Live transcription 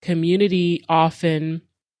community often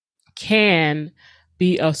can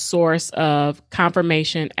be a source of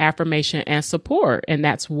confirmation, affirmation, and support. And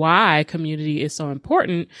that's why community is so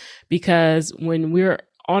important, because when we're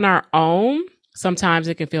on our own, sometimes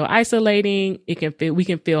it can feel isolating. We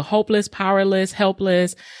can feel hopeless, powerless,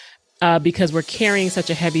 helpless, because we're carrying such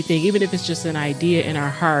a heavy thing, even if it's just an idea in our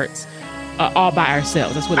hearts, all by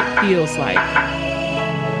ourselves. That's what it feels like.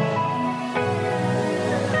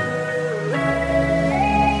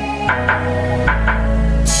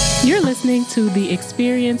 You're listening to the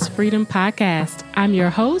Experience Freedom Podcast. I'm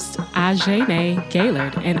your host, Ajene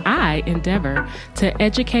Gaylord, and I endeavor to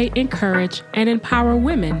educate, encourage, and empower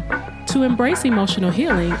women to embrace emotional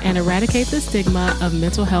healing and eradicate the stigma of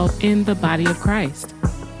mental health in the body of Christ.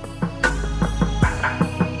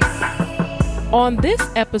 On this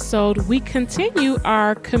episode, we continue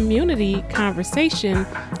our community conversation,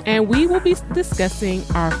 and we will be discussing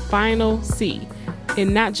our final C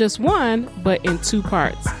in not just one, but in two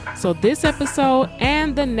parts. So this episode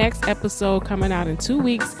and the next episode coming out in 2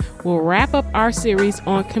 weeks will wrap up our series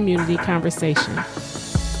on community conversation.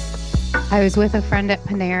 I was with a friend at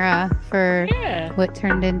Panera for what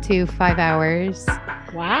turned into 5 hours.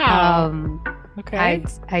 Wow. Okay.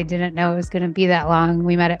 I didn't know it was going to be that long.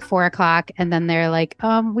 We met at 4:00 and then they're like,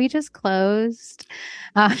 we just closed.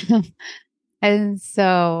 And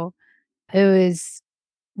so it was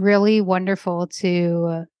really wonderful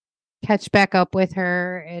to catch back up with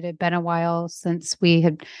her. It had been a while since we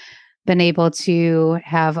had been able to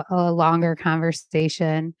have a longer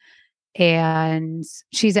conversation, and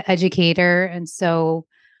she's an educator. And so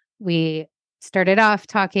we started off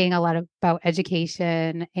talking a lot about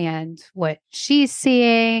education and what she's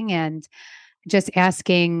seeing, and just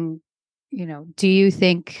asking, do you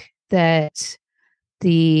think that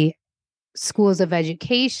the schools of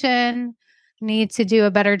education need to do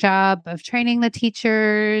a better job of training the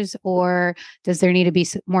teachers, or does there need to be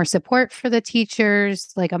more support for the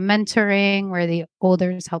teachers, like a mentoring where the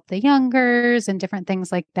olders help the youngers and different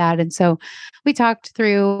things like that? And so we talked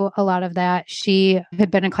through a lot of that. She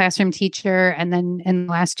had been a classroom teacher, and then in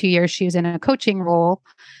the last 2 years, she was in a coaching role.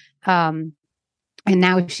 And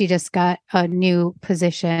now she just got a new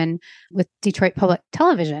position with Detroit Public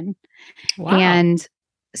Television. Wow. And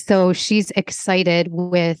so she's excited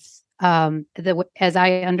with as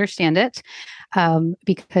I understand it,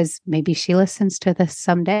 because maybe she listens to this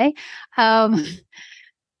someday.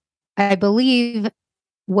 I believe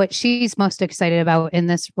what she's most excited about in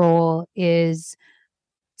this role is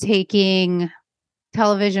taking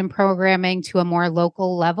television programming to a more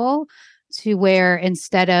local level, to where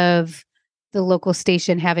instead of the local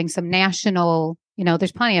station having some national,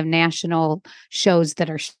 there's plenty of national shows that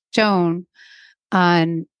are shown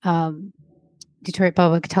on Detroit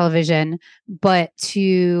Public Television, but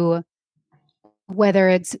to, whether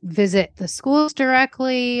it's visit the schools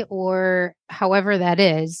directly or however that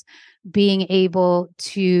is, being able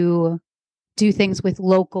to do things with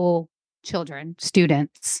local children,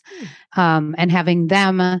 students, and having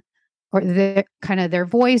them or their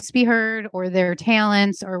voice be heard, or their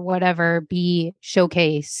talents or whatever be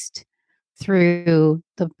showcased through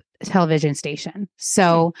the television station.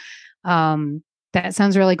 So, that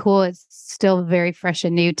sounds really cool. It's still very fresh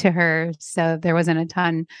and new to her, so there wasn't a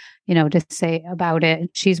ton, to say about it.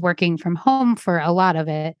 She's working from home for a lot of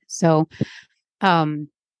it. So,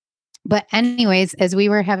 but anyways, as we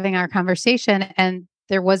were having our conversation, and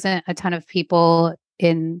there wasn't a ton of people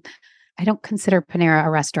in, I don't consider Panera a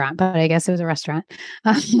restaurant, but I guess it was a restaurant.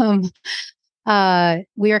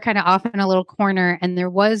 We were kind of off in a little corner, and there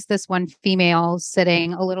was this one female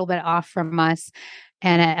sitting a little bit off from us.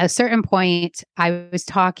 And at a certain point, I was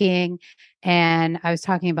talking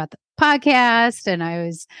about the podcast, and I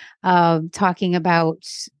was talking about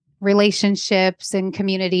relationships and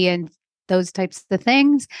community and those types of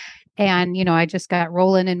things. And, I just got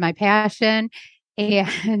rolling in my passion.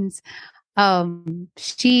 And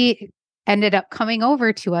she ended up coming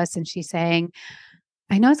over to us, and she's saying,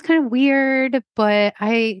 I know it's kind of weird, but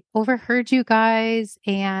I overheard you guys,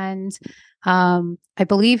 and I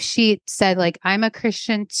believe she said, like, I'm a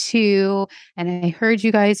Christian too, and I heard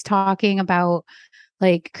you guys talking about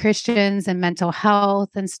like Christians and mental health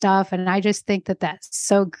and stuff, and I just think that that's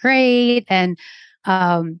so great. And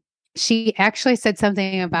she actually said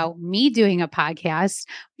something about me doing a podcast,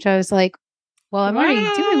 which I was like, well, I'm already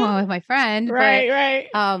doing one with my friend, right.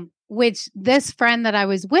 Which this friend that I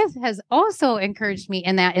was with has also encouraged me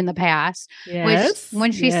in the past. Yes, which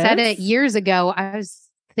when she said it years ago, I was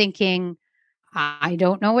thinking, I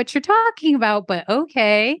don't know what you're talking about, but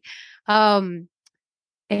okay. And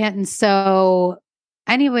so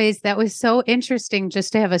anyways, that was so interesting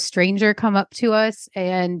just to have a stranger come up to us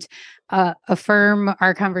and affirm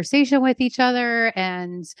our conversation with each other.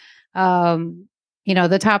 And,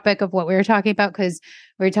 the topic of what we were talking about, because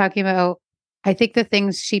we were talking about, I think the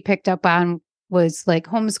things she picked up on was like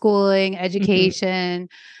homeschooling, Mm-hmm. education,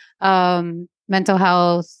 mental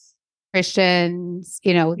health, Christians,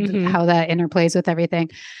 Mm-hmm. how that interplays with everything.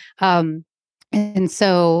 Um, and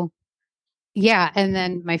so, yeah. And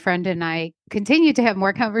then my friend and I continued to have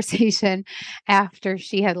more conversation after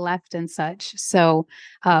she had left and such. So,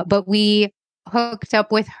 but we hooked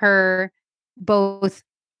up with her, both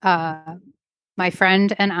my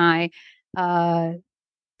friend and I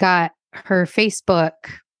got her Facebook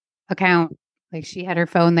account. Like she had her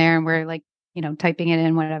phone there and we're like, typing it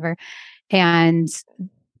in, whatever. And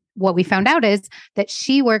what we found out is that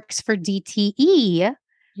she works for DTE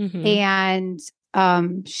Mm-hmm.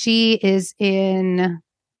 and she is in,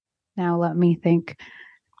 now let me think,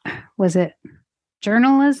 was it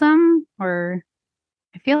journalism, or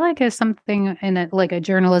I feel like it's something in like a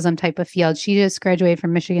journalism type of field. She just graduated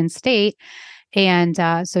from Michigan State, and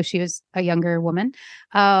so she was a younger woman.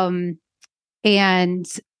 And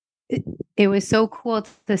it was so cool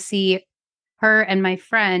to see her and my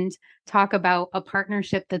friend talk about a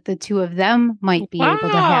partnership that the two of them might be able to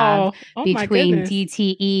have Wow. Oh my between goodness.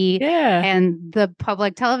 DTE Yeah. and the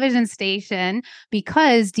public television station,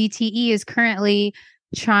 because DTE is currently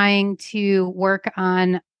trying to work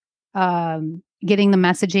on getting the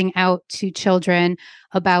messaging out to children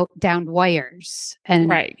about downed wires and,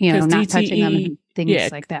 Right. Because not touching them DTE, and things yeah,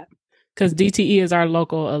 like that. because DTE is our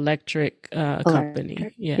local electric company.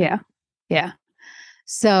 Electric. Yeah. Yeah. Yeah.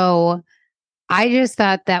 So I just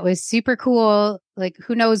thought that was super cool. Like,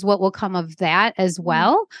 who knows what will come of that as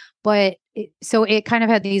well. But so it kind of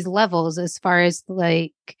had these levels as far as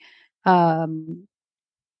like um,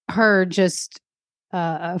 her just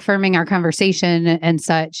affirming our conversation and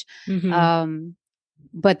such. Mm-hmm. Um,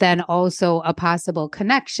 but then also a possible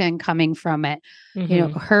connection coming from it.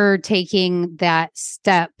 Mm-hmm. Her taking that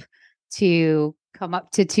step to come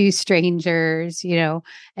up to two strangers,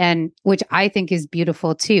 and which I think is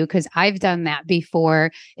beautiful too, because I've done that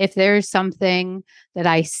before. If there's something that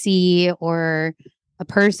I see or a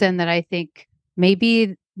person that I think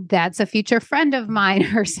maybe that's a future friend of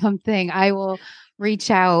mine or something, I will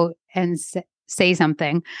reach out and say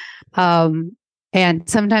something. And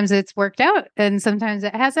sometimes it's worked out and sometimes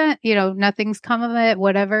it hasn't, nothing's come of it,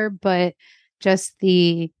 whatever, but just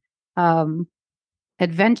the um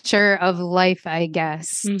adventure of life, I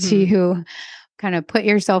guess, Mm-hmm. to kind of put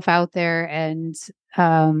yourself out there and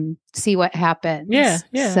see what Yeah. happens.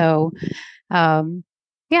 Yeah. So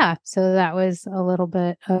yeah, so that was a little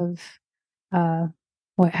bit of uh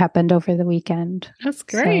what happened over the weekend. That's So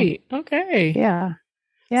great. Okay. yeah.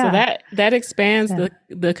 So Yeah. that expands So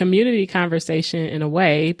the community conversation in a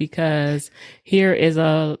way, because here is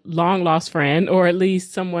a long lost friend, or at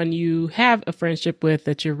least someone you have a friendship with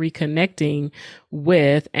that you're reconnecting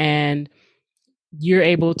with, and you're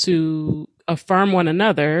able to affirm one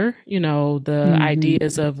another, the mhm.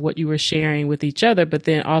 ideas of what you were sharing with each other, but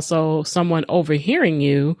then also someone overhearing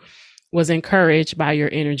you was encouraged by your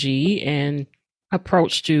energy and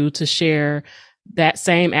approached you to share that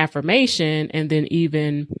same affirmation, and then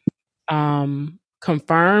even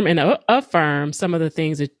confirm and affirm some of the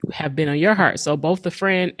things that have been on your heart. So both the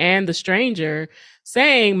friend and the stranger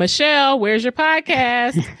saying, Michelle, where's your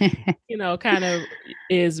podcast? Kind of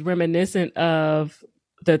is reminiscent of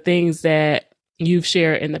the things that you've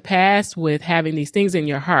shared in the past with having these things in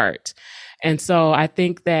your heart. And so I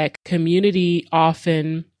think that community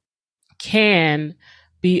often can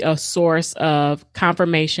be a source of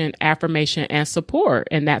confirmation, affirmation, and support.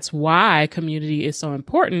 And that's why community is so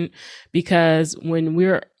important, because when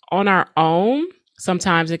we're on our own,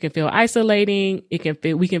 sometimes it can feel isolating.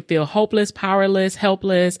 We can feel hopeless, powerless,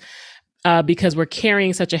 helpless, because we're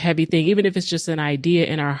carrying such a heavy thing, even if it's just an idea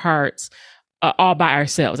in our hearts, all by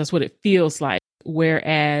ourselves. That's what it feels like.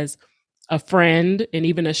 Whereas a friend and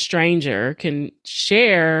even a stranger can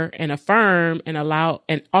share and affirm and allow,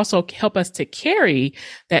 and also help us to carry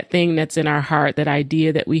that thing that's in our heart, that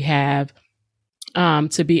idea that we have,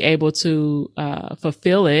 to be able to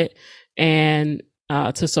fulfill it, and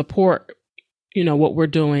to support what we're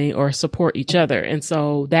doing, or support each other. And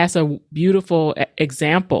so that's a beautiful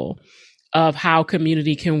example of how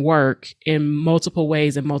community can work in multiple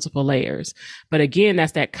ways and multiple layers. But again,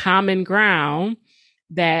 that's that common ground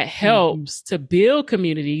that Mhm. helps to build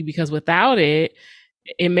community, because without it,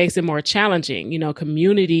 it makes it more challenging.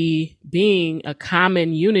 Community being a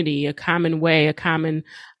common unity, a common way, a common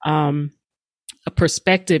a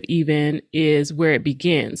perspective even, is where it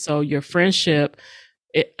begins. So your friendship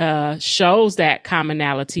it shows that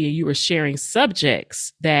commonality, and you were sharing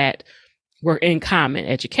subjects that were in common: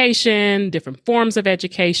 education, different forms of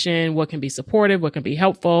education, what can be supportive, what can be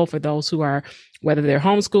helpful for those who are, whether they're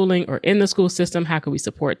homeschooling or in the school system. How can we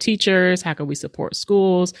support teachers? How can we support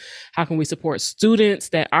schools? How can we support students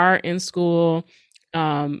that are in school?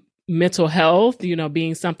 Mental health,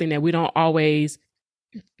 being something that we don't always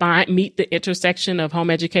meet the intersection of home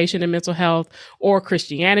education and mental health, or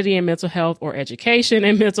Christianity and mental health, or education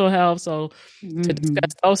and mental health. So to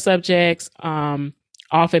discuss those subjects,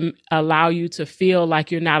 often allow you to feel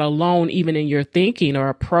like you're not alone, even in your thinking or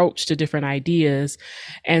approach to different ideas.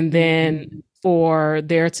 And then for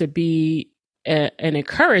there to be an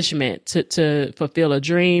encouragement to fulfill a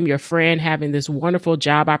dream, your friend having this wonderful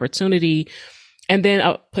job opportunity, and then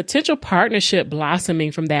a potential partnership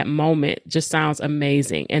blossoming from that moment just sounds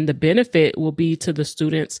amazing. And the benefit will be to the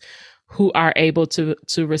students who are able to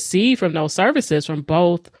receive from those services from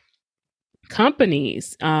both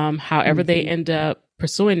companies, however they end up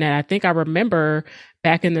pursuing that. I think I remember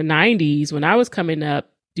back in the 90s when I was coming up,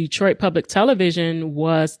 Detroit Public Television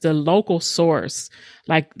was the local source,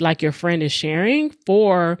 like your friend is sharing,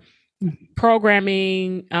 for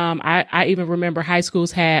programming. I even remember high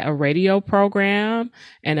schools had a radio program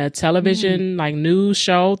and a television like news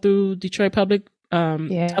show through Detroit Public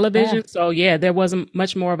Television. So there wasn't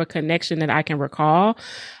much more of a connection that I can recall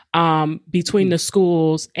between the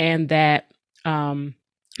schools and that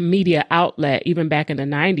media outlet, even back in the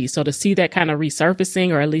 90s. So to see that kind of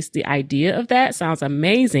resurfacing, or at least the idea of that, sounds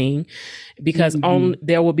amazing, because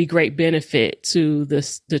there will be great benefit to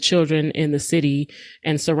the children in the city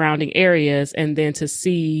and surrounding areas. And then to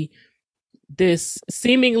see this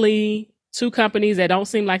seemingly two companies that don't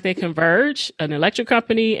seem like they converge, an electric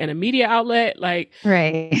company and a media outlet,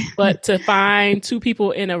 right. But to find two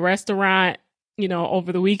people in a restaurant,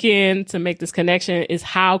 over the weekend to make this connection is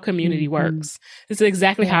how community works. This is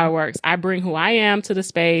exactly how it works. I bring who I am to the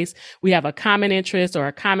space. We have a common interest or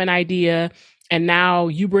a common idea. And now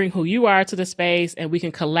you bring who you are to the space, and we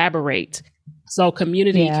can collaborate. So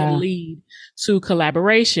community can lead to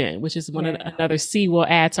collaboration, which is another C we'll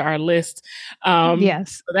add to our list.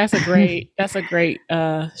 Yes. So that's a great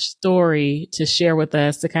story to share with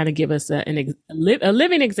us, to kind of give us a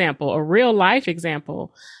living example, a real life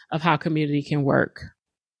example of how community can work.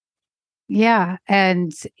 Yeah.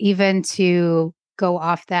 And even to go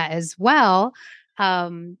off that as well,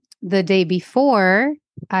 the day before,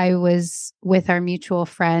 I was with our mutual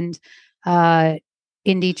friend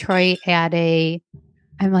in Detroit at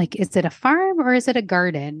I'm like, is it a farm or is it a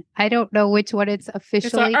garden? I don't know which one it's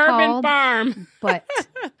officially called. It's an urban farm. But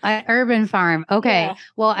an urban farm. Okay. Yeah.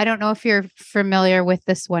 Well, I don't know if you're familiar with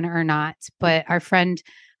this one or not, but our friend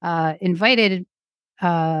invited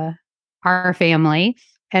our family.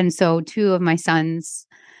 And so two of my sons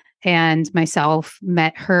and myself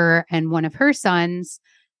met her and one of her sons.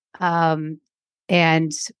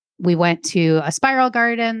 And we went to a spiral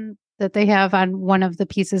garden that they have on one of the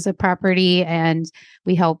pieces of property, and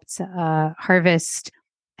we helped harvest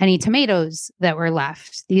any tomatoes that were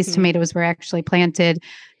left. These tomatoes were actually planted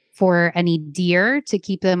for any deer to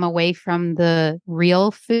keep them away from the real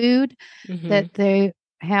food that they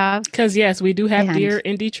have. Because yes, we do have deer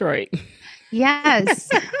in Detroit. Yes.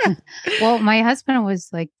 Well, my husband was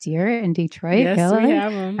like, deer in Detroit? Yes, really? We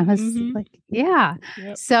have them. I was like, yeah.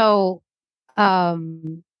 Yep. So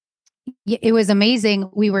it was amazing.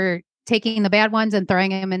 We were taking the bad ones and throwing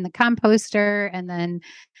them in the composter, and then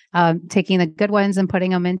taking the good ones and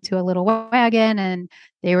putting them into a little wagon. And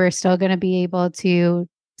they were still going to be able to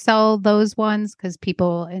sell those ones because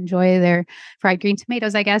people enjoy their fried green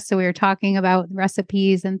tomatoes, I guess. So we were talking about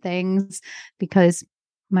recipes and things, because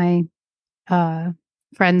my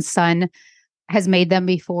friend's son has made them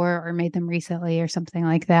before, or made them recently or something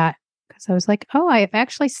like that. Because I was like, oh, I've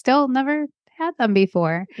actually still never had them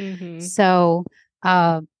before. So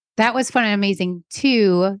that was fun and amazing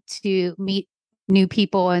too, to meet new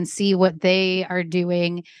people and see what they are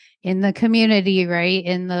doing in the community, right?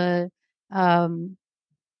 In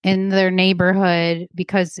their neighborhood,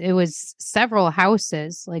 because it was several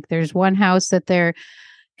houses. Like there's one house that they're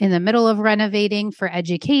in the middle of renovating for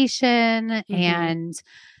education. And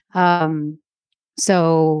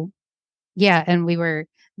so, and we were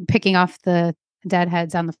picking off the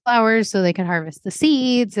deadheads on the flowers so they could harvest the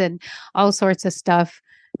seeds and all sorts of stuff.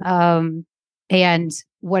 And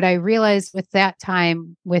what I realized with that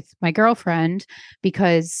time with my girlfriend,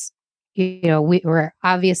 because we were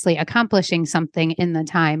obviously accomplishing something in the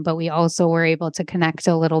time, but we also were able to connect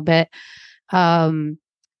a little bit,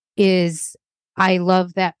 is I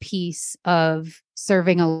love that piece of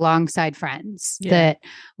serving alongside friends, that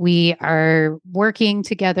we are working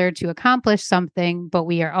together to accomplish something, but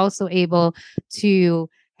we are also able to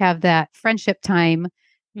have that friendship time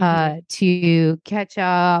to catch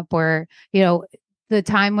up, or, the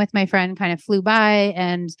time with my friend kind of flew by,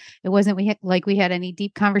 and it wasn't we had any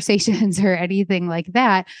deep conversations or anything like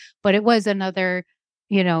that, but it was another,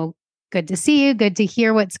 good to see you, good to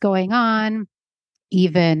hear what's going on,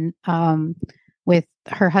 even with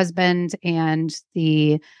her husband and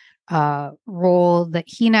the role that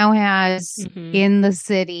he now has in the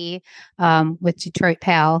city with Detroit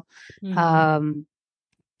Pal,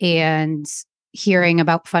 and hearing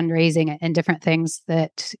about fundraising and different things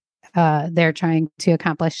that they're trying to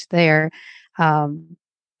accomplish there.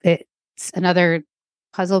 It's another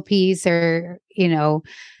puzzle piece, or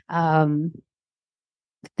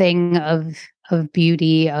thing of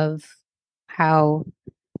beauty, of how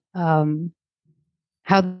the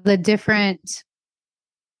different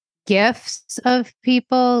gifts of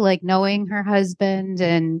people, like knowing her husband,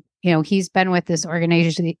 and he's been with this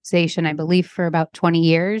organization, I believe, for about 20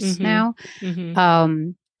 years now.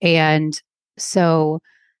 And so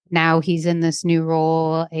now he's in this new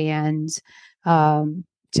role, and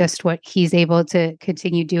just what he's able to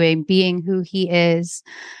continue doing, being who he is,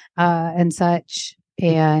 and such.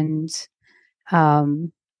 And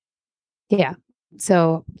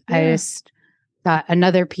so I just got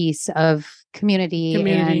another piece of community.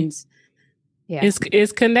 And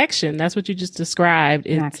is connection. That's what you just described.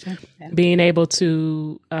 It's being able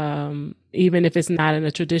to, even if it's not in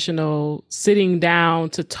a traditional sitting down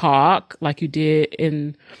to talk like you did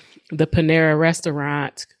in the Panera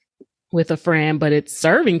restaurant with a friend, but it's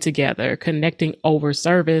serving together, connecting over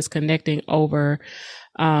service, connecting over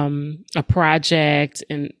a project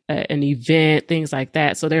and an event, things like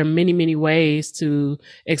that. So there are many, many ways to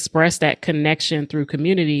express that connection through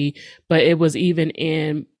community, but it was even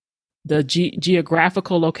in the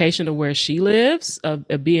geographical location of where she lives, of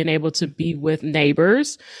being able to be with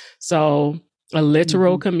neighbors. So a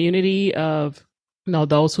literal community of,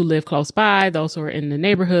 those who live close by, those who are in the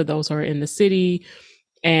neighborhood, those who are in the city,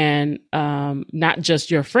 and not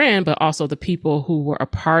just your friend, but also the people who were a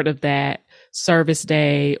part of that service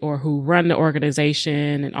day or who run the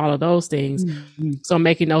organization and all of those things. So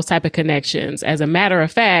making those type of connections. As a matter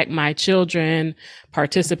of fact, my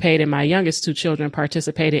youngest two children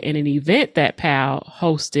participated in an event that PAL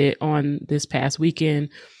hosted on this past weekend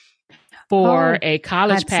for a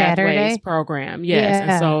college pathways Saturday program. Yes.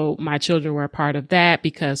 Yeah. And so my children were a part of that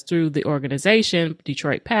because through the organization,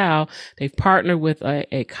 Detroit PAL, they've partnered with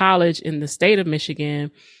a college in the state of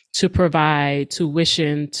Michigan to provide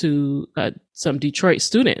tuition to some Detroit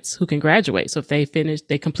students who can graduate. So if they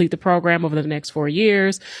complete the program over the next 4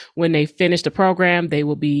 years, when they finish the program, they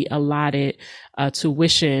will be allotted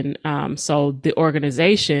tuition. So the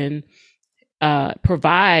organization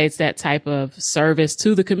provides that type of service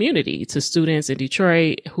to the community, to students in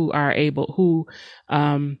Detroit who are able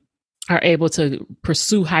to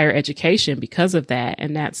pursue higher education because of that.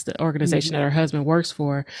 And that's the organization that her husband works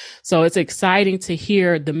for. So it's exciting to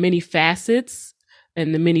hear the many facets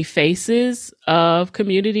and the many faces of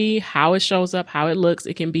community, how it shows up, how it looks.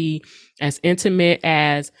 It can be as intimate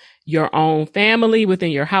as your own family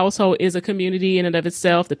within your household is a community in and of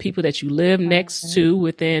itself. The people that you live next to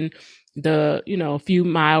within the, few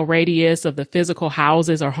mile radius of the physical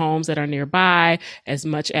houses or homes that are nearby, as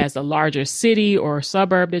much as the larger city or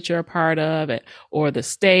suburb that you're a part of, or the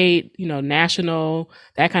state, national,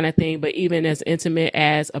 that kind of thing. But even as intimate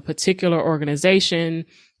as a particular organization,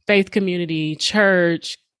 faith community,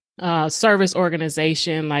 church, service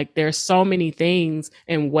organization. Like there's so many things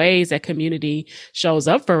and ways that community shows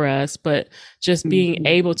up for us, but just being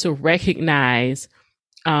able to recognize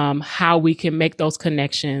how we can make those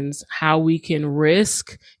connections, how we can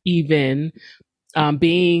risk even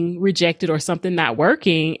being rejected or something not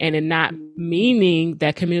working, and it not meaning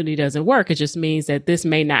that community doesn't work. It just means that this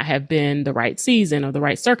may not have been the right season or the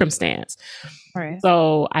right circumstance. Right.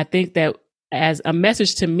 So I think that as a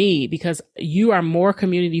message to me, because you are more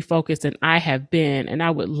community focused than I have been, and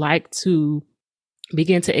I would like to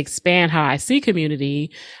begin to expand how I see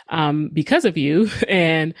community because of you.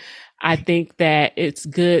 And I think that it's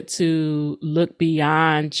good to look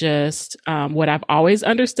beyond just what I've always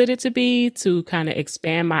understood it to be, to kind of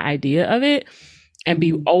expand my idea of it and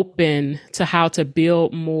be open to how to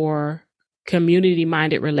build more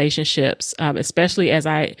community-minded relationships, especially as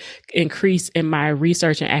I increase in my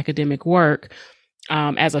research and academic work.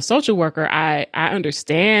 As a social worker, I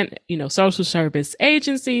understand, social service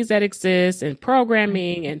agencies that exist and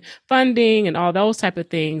programming and funding and all those type of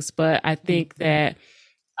things. But I think that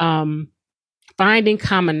finding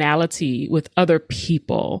commonality with other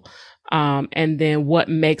people. And then what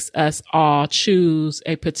makes us all choose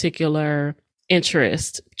a particular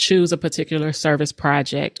interest, choose a particular service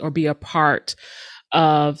project, or be a part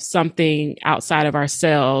of something outside of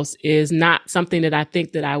ourselves is not something that I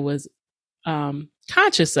think that I was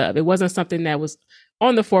conscious of. It wasn't something that was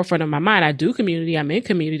on the forefront of my mind. I do community. I'm in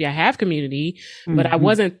community. I have community, but I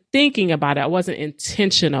wasn't thinking about it. I wasn't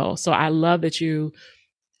intentional. So I love that you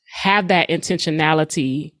have that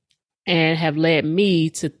intentionality and have led me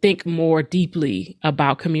to think more deeply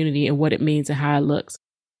about community and what it means and how it looks.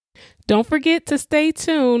 Don't forget to stay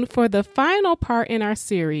tuned for the final part in our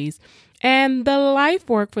series. And the life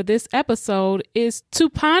work for this episode is to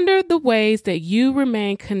ponder the ways that you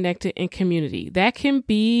remain connected in community. That can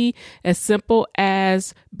be as simple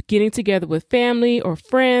as getting together with family or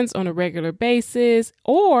friends on a regular basis,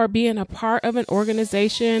 or being a part of an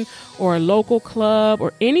organization or a local club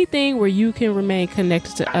or anything where you can remain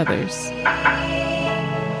connected to others.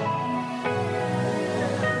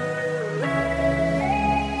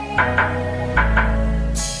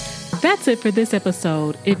 That's it for this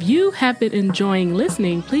episode. If you have been enjoying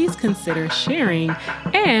listening, please consider sharing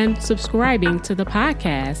and subscribing to the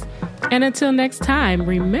podcast. And until next time,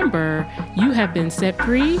 remember, you have been set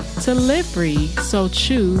free to live free, so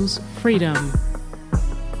choose freedom.